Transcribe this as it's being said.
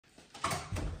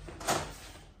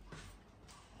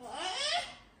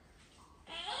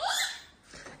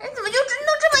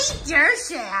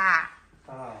雪呀？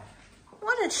啊！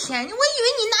我的天，我以为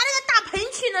你拿这个大盆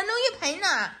去呢，弄一盆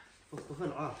呢。不分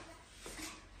了啊！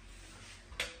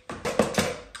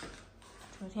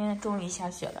昨天终于下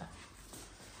雪了。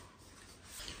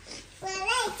我来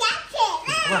加水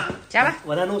了。加吧，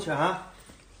我再弄去啊。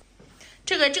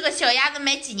这个小鸭子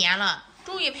买几年了，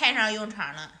终于派上用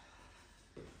场了。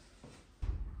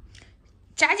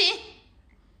加紧！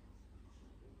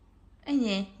哎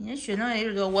你这雪弄有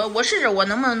点多，我试试我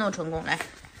能不能弄成功？来，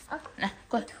来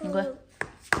过来，你过来。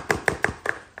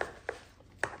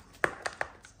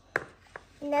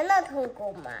你能弄成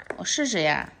功吗？我试试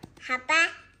呀。好吧。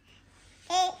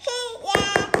嘿嘿呀。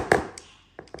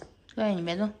对，你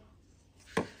别动。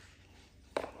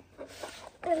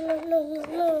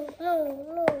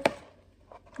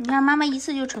你看妈妈一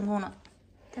次就成功了，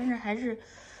但是还是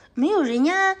没有人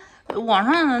家网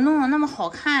上的弄的那么好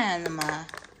看呀，怎么？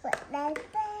我来吧，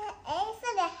哎，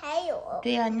这里还有。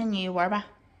对呀，那你玩吧。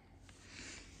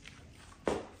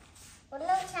我弄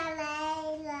下来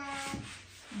了。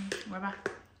玩吧。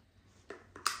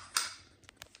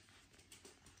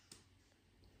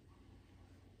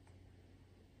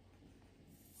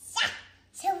下，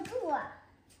小兔啊。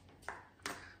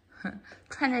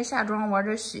穿着夏装玩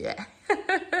着雪。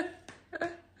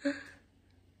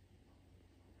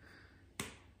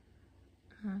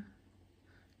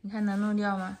你看能弄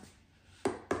掉吗？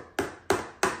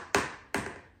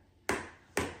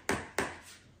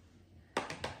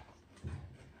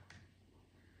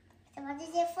怎么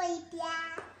直接放一边？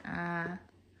啊！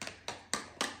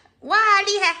哇，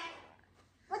厉害！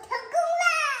我成功了！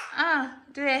啊，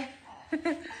对。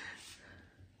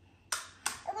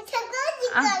我成功几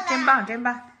个了！啊，真棒，真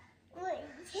棒！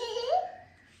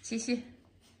继续。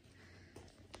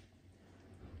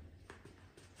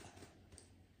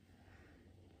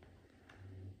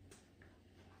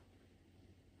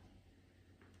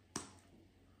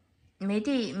没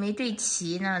对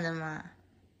齐呢，怎么？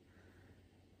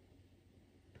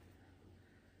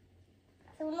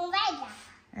怎么弄外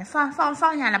边？放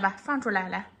下来吧，放出来，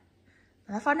来，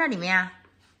把它放这里面啊。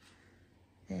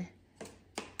对。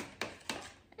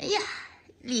哎呀，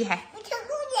厉害！我成功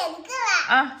2个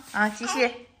了。继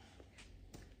续。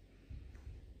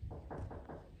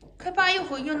快把又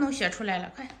弄雪出来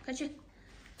了，快去。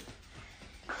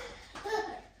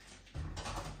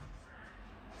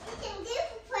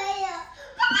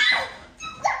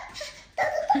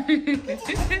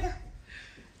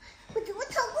我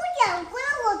成功2个了，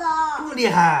我都。这么厉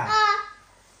害！啊！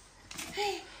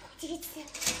哎，这个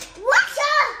我成。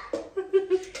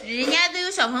人家都有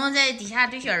小朋友在底下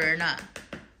堆雪人呢。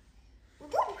我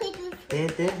都不会堆。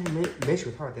得没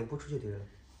手套，得不出去堆了。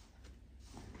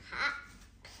好。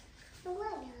弄外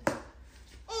面。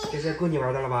这些够你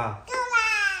玩的了吧？够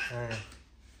啦。哎。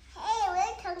我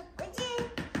要成，我这。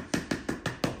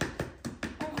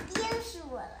憋死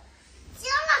我了。行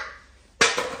了。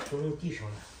都弄地上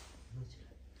了，弄起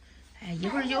来。哎，一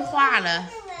会儿就化了。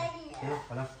行，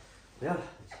好了，不要了。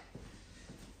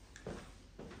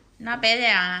拿白的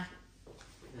呀。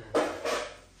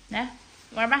来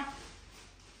玩吧。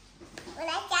我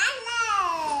来夹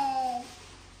了。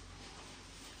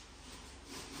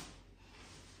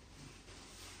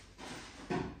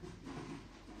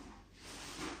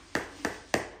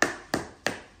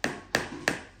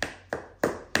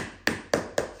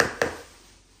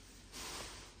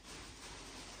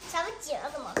啥不紧了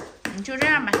怎么？你就这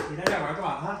样吧。你在这玩是吧？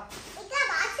啊？你干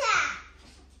嘛去？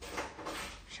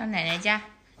上奶奶家。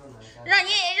让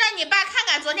你爸看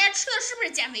看昨天吃的是不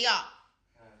是减肥药。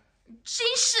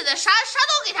真是的，啥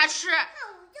都给他吃。那我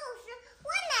就是我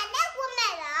奶奶给我买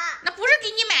的。那不是给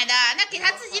你买的，那给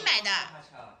他自己买的。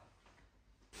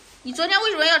你昨天为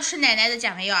什么要吃奶奶的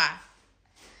减肥药啊？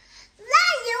那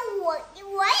我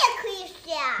也可以吃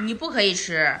呀。你不可以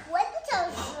吃。我也不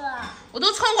想吃。我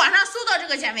都从网上搜到这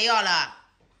个减肥药了。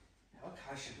我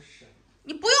看是不是？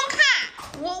你不用看，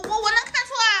我能看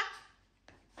错啊？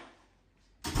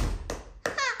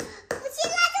不行，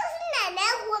那就是奶奶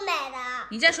给我买的。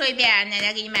你再说一遍，奶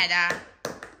奶给你买的。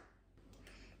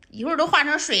一会儿都化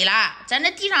成水了，咱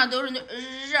这地上都是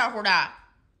热乎的。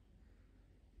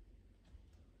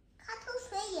它透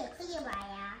水也可以玩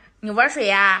呀。你玩水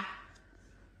呀？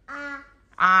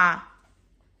啊。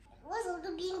我手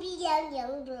都冰冰凉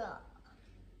凉的。